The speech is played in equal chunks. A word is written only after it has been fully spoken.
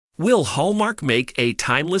Will Hallmark make a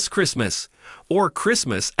timeless Christmas or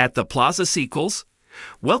Christmas at the Plaza sequels?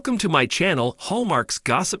 Welcome to my channel, Hallmark's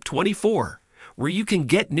Gossip 24, where you can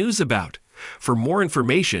get news about. For more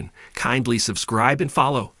information, kindly subscribe and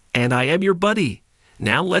follow. And I am your buddy.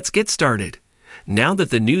 Now let's get started. Now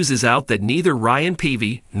that the news is out that neither Ryan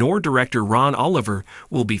Peavey nor director Ron Oliver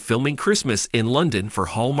will be filming Christmas in London for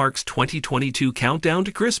Hallmark's 2022 Countdown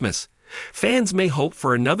to Christmas, fans may hope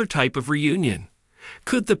for another type of reunion.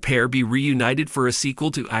 Could the pair be reunited for a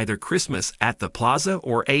sequel to either Christmas at the Plaza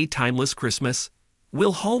or A Timeless Christmas?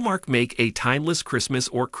 Will Hallmark make a Timeless Christmas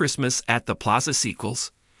or Christmas at the Plaza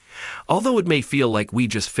sequels? Although it may feel like we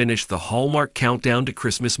just finished the Hallmark Countdown to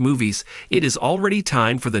Christmas movies, it is already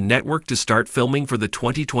time for the network to start filming for the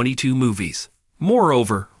 2022 movies.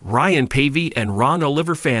 Moreover, Ryan Peavey and Ron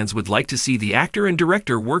Oliver fans would like to see the actor and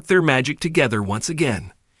director work their magic together once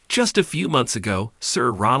again. Just a few months ago,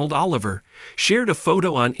 Sir Ronald Oliver shared a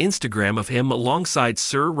photo on Instagram of him alongside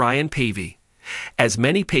Sir Ryan Peavey. As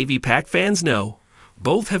many Peavey Pack fans know,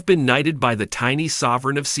 both have been knighted by the tiny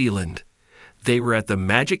sovereign of Sealand. They were at the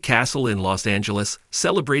Magic Castle in Los Angeles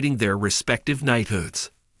celebrating their respective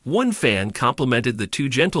knighthoods. One fan complimented the two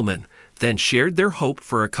gentlemen, then shared their hope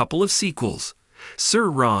for a couple of sequels. Sir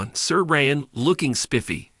Ryan looking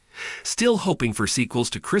spiffy. Still hoping for sequels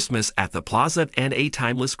to Christmas at the Plaza and A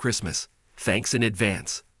Timeless Christmas. Thanks in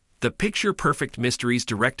advance. The Picture Perfect Mysteries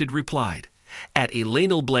directed replied, at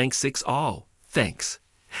Elanel blank 6 all, thanks.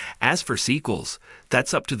 As for sequels,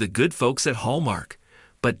 that's up to the good folks at Hallmark.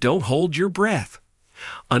 But don't hold your breath.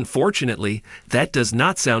 Unfortunately, that does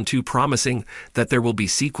not sound too promising that there will be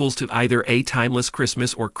sequels to either A Timeless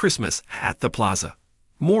Christmas or Christmas at the Plaza.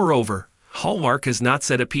 Moreover, Hallmark has not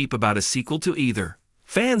said a peep about a sequel to either.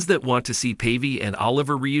 Fans that want to see Peavey and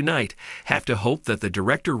Oliver reunite have to hope that the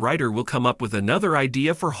director-writer will come up with another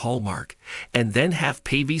idea for Hallmark, and then have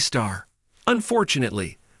Peavey star.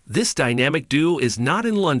 Unfortunately, this dynamic duo is not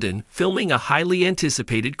in London filming a highly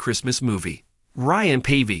anticipated Christmas movie. Ryan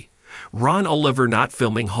Peavey, Ron Oliver not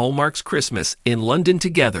filming Hallmark's Christmas in London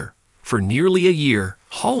together. For nearly a year,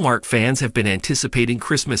 Hallmark fans have been anticipating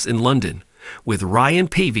Christmas in London, with Ryan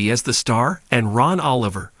Peavey as the star and Ron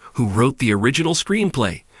Oliver, who wrote the original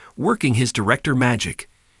screenplay, working his director magic.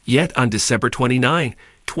 Yet on December 29,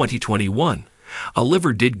 2021,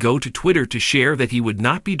 Oliver did go to Twitter to share that he would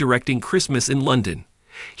not be directing Christmas in London.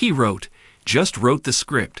 He wrote, "Just wrote the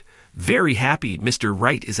script. Very happy Mr.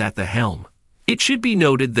 Wright is at the helm." It should be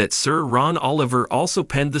noted that Sir Ron Oliver also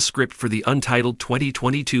penned the script for the untitled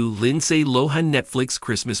 2022 Lindsay Lohan Netflix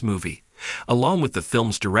Christmas movie, along with the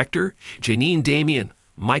film's director, Janine Damian,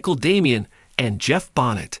 Michael Damian, and Jeff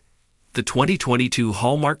Bonnet. The 2022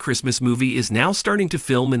 Hallmark Christmas movie is now starting to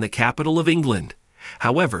film in the capital of England.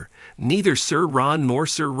 However, neither Sir Ron nor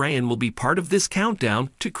Sir Ryan will be part of this countdown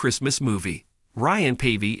to Christmas movie. Ryan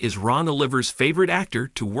Peavey is Ron Oliver's favorite actor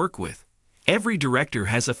to work with. Every director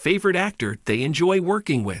has a favorite actor they enjoy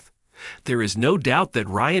working with. There is no doubt that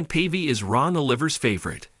Ryan Peavey is Ron Oliver's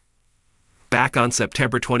favorite. Back on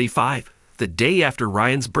September 25, the day after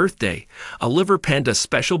Ryan's birthday, Oliver penned a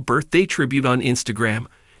special birthday tribute on Instagram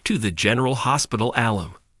to the General Hospital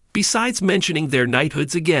alum. Besides mentioning their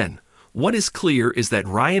knighthoods again, what is clear is that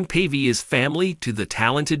Ryan Peavey is family to the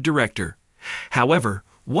talented director. However,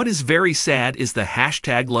 what is very sad is the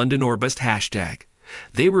 #LondonOrbust hashtag.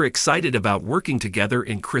 They were excited about working together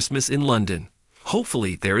in Christmas in London.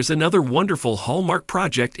 Hopefully, there is another wonderful Hallmark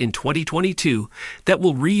project in 2022 that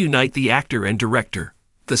will reunite the actor and director.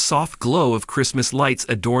 The soft glow of Christmas lights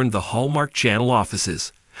adorned the Hallmark Channel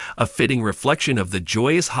offices, a fitting reflection of the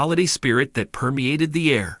joyous holiday spirit that permeated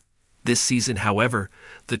the air. This season, however,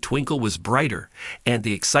 the twinkle was brighter and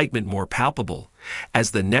the excitement more palpable,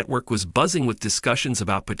 as the network was buzzing with discussions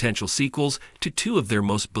about potential sequels to two of their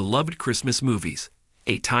most beloved Christmas movies,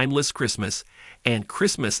 A Timeless Christmas and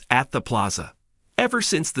Christmas at the Plaza. Ever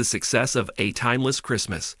since the success of A Timeless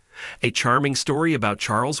Christmas, a charming story about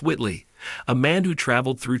Charles Whitley, a man who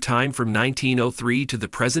traveled through time from 1903 to the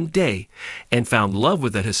present day and found love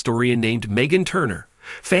with a historian named Megan Turner,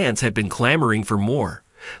 fans had been clamoring for more.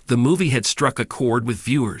 The movie had struck a chord with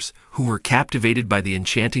viewers who were captivated by the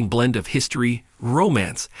enchanting blend of history,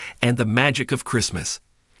 romance, and the magic of Christmas.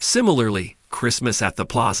 Similarly, Christmas at the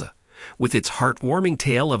Plaza, with its heartwarming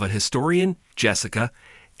tale of a historian, Jessica,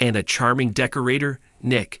 and a charming decorator,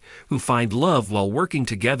 Nick, who find love while working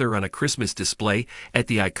together on a Christmas display at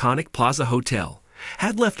the iconic Plaza Hotel,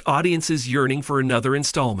 had left audiences yearning for another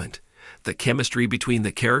installment. The chemistry between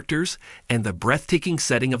the characters and the breathtaking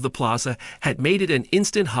setting of the Plaza had made it an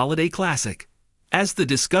instant holiday classic. As the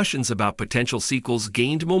discussions about potential sequels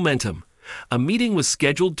gained momentum, a meeting was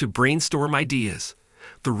scheduled to brainstorm ideas.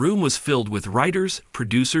 The room was filled with writers,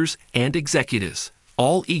 producers, and executives,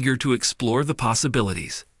 all eager to explore the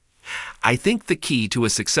possibilities. "I think the key to a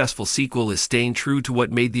successful sequel is staying true to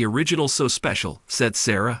what made the original so special," said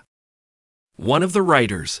Sarah, one of the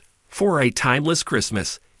writers. "For A Timeless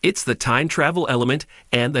Christmas, it's the time travel element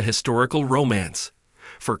and the historical romance.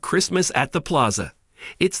 For Christmas at the Plaza,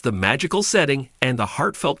 it's the magical setting and the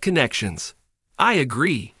heartfelt connections." "I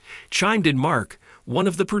agree," chimed in Mark, one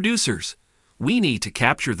of the producers. "We need to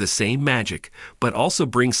capture the same magic, but also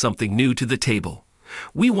bring something new to the table.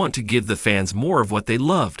 We want to give the fans more of what they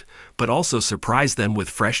loved, but also surprise them with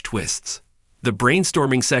fresh twists." The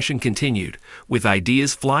brainstorming session continued, with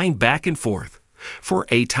ideas flying back and forth. For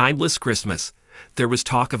A Timeless Christmas, there was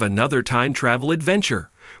talk of another time travel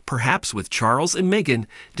adventure, perhaps with Charles and Meghan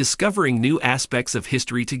discovering new aspects of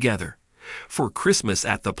history together. For Christmas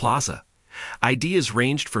at the Plaza, ideas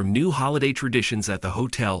ranged from new holiday traditions at the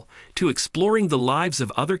hotel to exploring the lives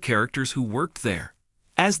of other characters who worked there.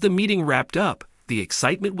 As the meeting wrapped up, the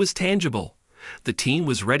excitement was tangible. The team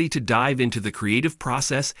was ready to dive into the creative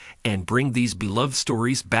process and bring these beloved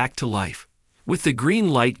stories back to life. With the green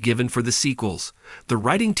light given for the sequels, the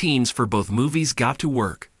writing teams for both movies got to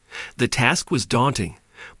work. The task was daunting,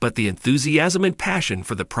 but the enthusiasm and passion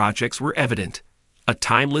for the projects were evident. A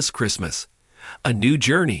Timeless Christmas, a new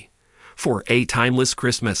journey. For A Timeless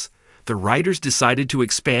Christmas, the writers decided to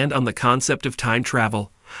expand on the concept of time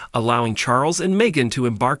travel, allowing Charles and Meghan to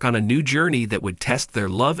embark on a new journey that would test their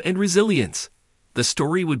love and resilience. The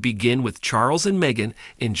story would begin with Charles and Meghan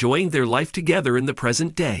enjoying their life together in the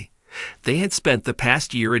present day. They had spent the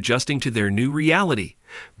past year adjusting to their new reality,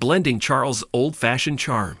 blending Charles' old-fashioned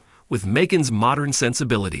charm with Meghan's modern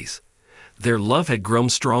sensibilities. Their love had grown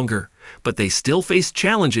stronger, but they still faced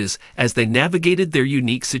challenges as they navigated their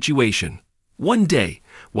unique situation. One day,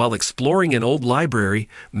 while exploring an old library,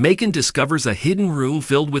 Meghan discovers a hidden room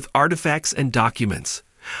filled with artifacts and documents.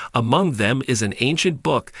 Among them is an ancient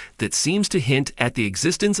book that seems to hint at the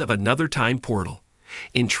existence of another time portal.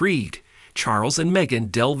 Intrigued, Charles and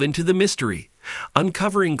Meghan delve into the mystery,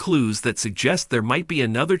 uncovering clues that suggest there might be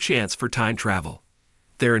another chance for time travel.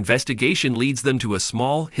 Their investigation leads them to a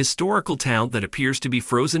small, historical town that appears to be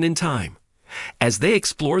frozen in time. As they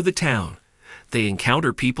explore the town, they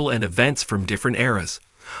encounter people and events from different eras,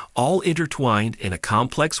 all intertwined in a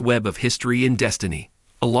complex web of history and destiny.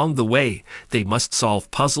 Along the way, they must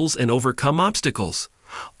solve puzzles and overcome obstacles,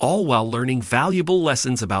 all while learning valuable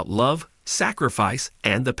lessons about love, sacrifice,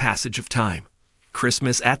 and the passage of time.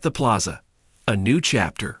 Christmas at the Plaza, a new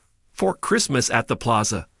chapter. For Christmas at the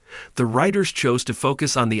Plaza, the writers chose to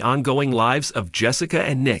focus on the ongoing lives of Jessica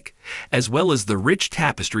and Nick, as well as the rich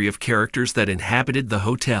tapestry of characters that inhabited the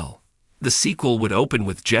hotel. The sequel would open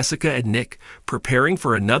with Jessica and Nick preparing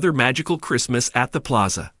for another magical Christmas at the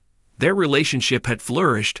Plaza. Their relationship had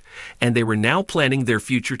flourished, and they were now planning their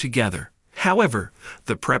future together. However,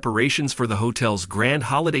 the preparations for the hotel's grand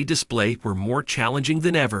holiday display were more challenging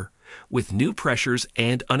than ever, with new pressures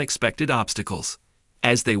and unexpected obstacles.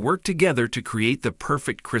 As they worked together to create the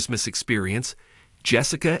perfect Christmas experience,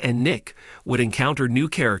 Jessica and Nick would encounter new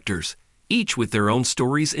characters, each with their own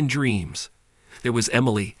stories and dreams. There was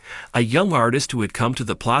Emily, a young artist who had come to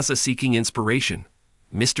the plaza seeking inspiration.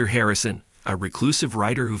 Mr. Harrison, a reclusive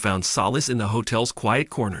writer who found solace in the hotel's quiet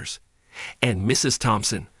corners. And Mrs.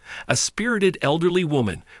 Thompson, a spirited elderly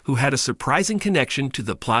woman who had a surprising connection to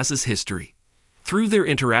the plaza's history. Through their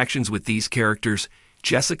interactions with these characters,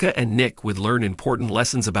 Jessica and Nick would learn important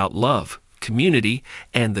lessons about love, community,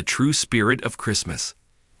 and the true spirit of Christmas.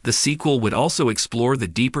 The sequel would also explore the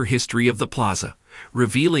deeper history of the plaza,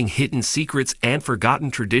 revealing hidden secrets and forgotten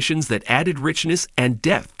traditions that added richness and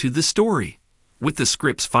depth to the story. With the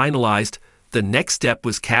scripts finalized, the next step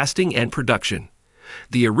was casting and production.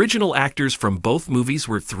 The original actors from both movies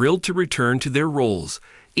were thrilled to return to their roles,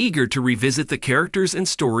 eager to revisit the characters and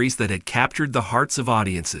stories that had captured the hearts of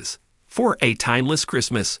audiences. For A Timeless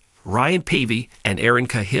Christmas, Ryan Peavey and Erin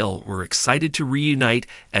Cahill were excited to reunite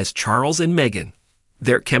as Charles and Meghan.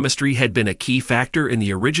 Their chemistry had been a key factor in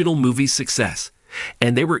the original movie's success,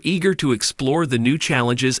 and they were eager to explore the new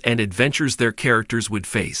challenges and adventures their characters would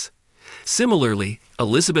face. Similarly,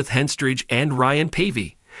 Elizabeth Henstridge and Ryan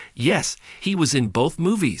Peavey, yes, he was in both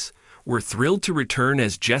movies, were thrilled to return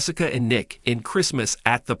as Jessica and Nick in Christmas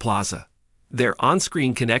at the Plaza. Their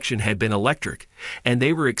on-screen connection had been electric, and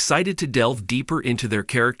they were excited to delve deeper into their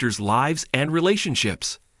characters' lives and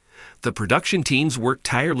relationships. The production teams worked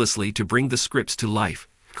tirelessly to bring the scripts to life,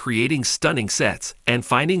 creating stunning sets and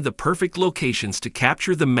finding the perfect locations to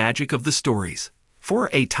capture the magic of the stories. For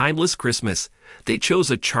A Timeless Christmas, they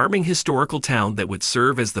chose a charming historical town that would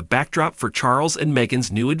serve as the backdrop for Charles and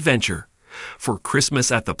Meghan's new adventure. For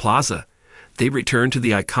Christmas at the Plaza, they returned to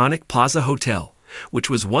the iconic Plaza Hotel, which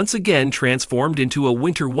was once again transformed into a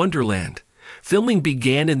winter wonderland. Filming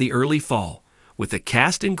began in the early fall, with the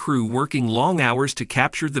cast and crew working long hours to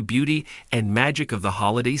capture the beauty and magic of the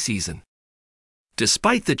holiday season.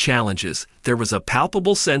 Despite the challenges, there was a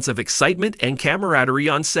palpable sense of excitement and camaraderie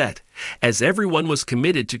on set, as everyone was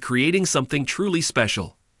committed to creating something truly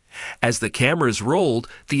special. As the cameras rolled,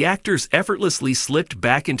 the actors effortlessly slipped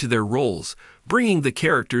back into their roles, bringing the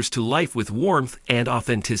characters to life with warmth and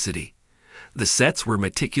authenticity. The sets were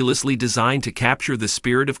meticulously designed to capture the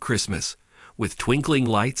spirit of Christmas, with twinkling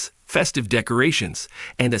lights, festive decorations,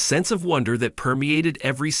 and a sense of wonder that permeated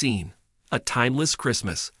every scene. A timeless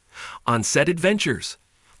Christmas. On-set adventures.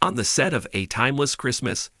 On the set of A Timeless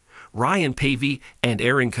Christmas, Ryan Peavey and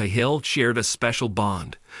Erin Cahill shared a special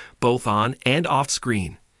bond, both on and off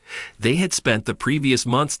screen. They had spent the previous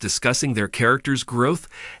months discussing their characters' growth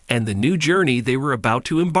and the new journey they were about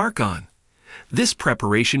to embark on. This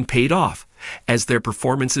preparation paid off, as their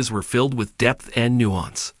performances were filled with depth and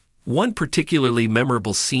nuance. One particularly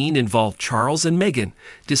memorable scene involved Charles and Meghan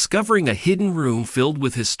discovering a hidden room filled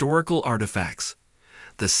with historical artifacts.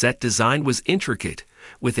 The set design was intricate,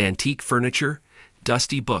 with antique furniture,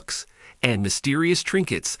 dusty books, and mysterious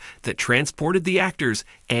trinkets that transported the actors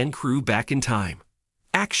and crew back in time.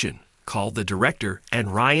 Action, called the director,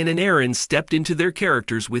 and Ryan and Erin stepped into their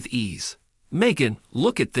characters with ease. "Meghan,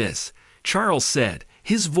 look at this," Charles said,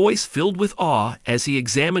 his voice filled with awe as he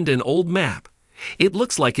examined an old map. "It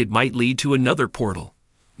looks like it might lead to another portal."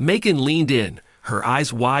 Meghan leaned in, her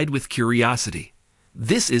eyes wide with curiosity.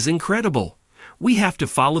 "This is incredible. We have to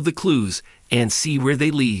follow the clues and see where they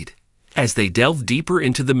lead." As they delved deeper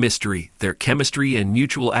into the mystery, their chemistry and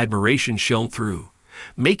mutual admiration shone through,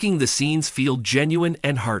 making the scenes feel genuine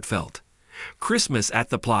and heartfelt. Christmas at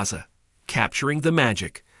the Plaza, capturing the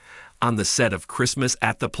magic. On the set of Christmas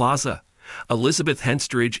at the Plaza, Elizabeth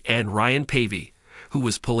Henstridge and Ryan Peavey, who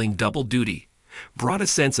was pulling double duty, brought a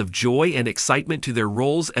sense of joy and excitement to their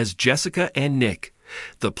roles as Jessica and Nick.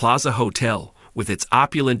 The Plaza Hotel, with its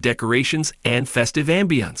opulent decorations and festive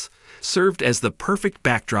ambience, served as the perfect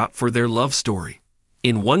backdrop for their love story.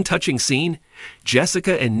 In one touching scene,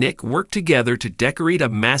 Jessica and Nick worked together to decorate a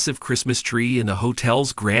massive Christmas tree in the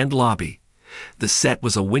hotel's grand lobby. The set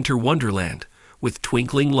was a winter wonderland, with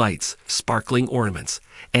twinkling lights, sparkling ornaments,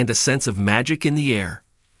 and a sense of magic in the air.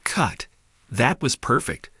 "Cut. That was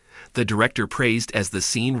perfect," the director praised as the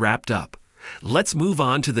scene wrapped up. "Let's move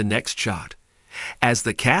on to the next shot." As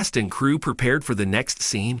the cast and crew prepared for the next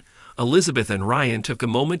scene, Elizabeth and Ryan took a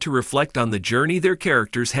moment to reflect on the journey their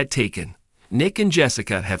characters had taken. "Nick and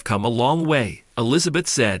Jessica have come a long way," Elizabeth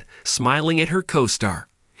said, smiling at her co-star.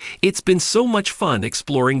 "It's been so much fun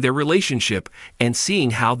exploring their relationship and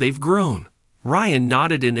seeing how they've grown." Ryan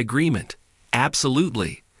nodded in agreement.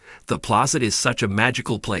 "Absolutely. The Plaza is such a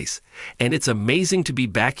magical place, and it's amazing to be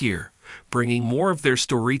back here, bringing more of their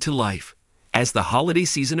story to life." As the holiday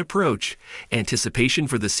season approached, anticipation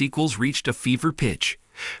for the sequels reached a fever pitch.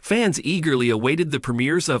 Fans eagerly awaited the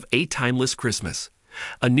premieres of A Timeless Christmas,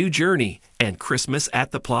 A New Journey, and Christmas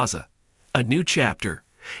at the Plaza, A New Chapter,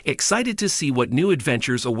 excited to see what new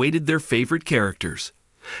adventures awaited their favorite characters.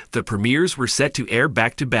 The premieres were set to air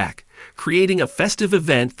back-to-back, creating a festive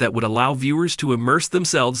event that would allow viewers to immerse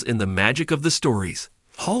themselves in the magic of the stories.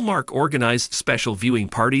 Hallmark organized special viewing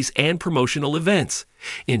parties and promotional events,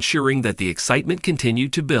 ensuring that the excitement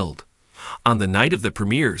continued to build. On the night of the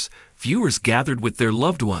premieres, viewers gathered with their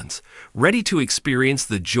loved ones, ready to experience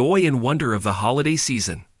the joy and wonder of the holiday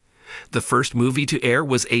season. The first movie to air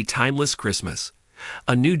was A Timeless Christmas,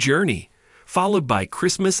 A New Journey, followed by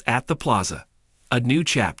Christmas at the Plaza, A New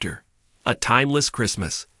Chapter, A Timeless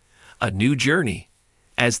Christmas, A New Journey.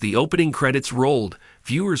 As the opening credits rolled,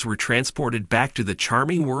 viewers were transported back to the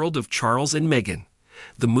charming world of Charles and Meghan.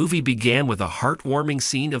 The movie began with a heartwarming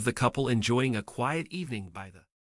scene of the couple enjoying a quiet evening by the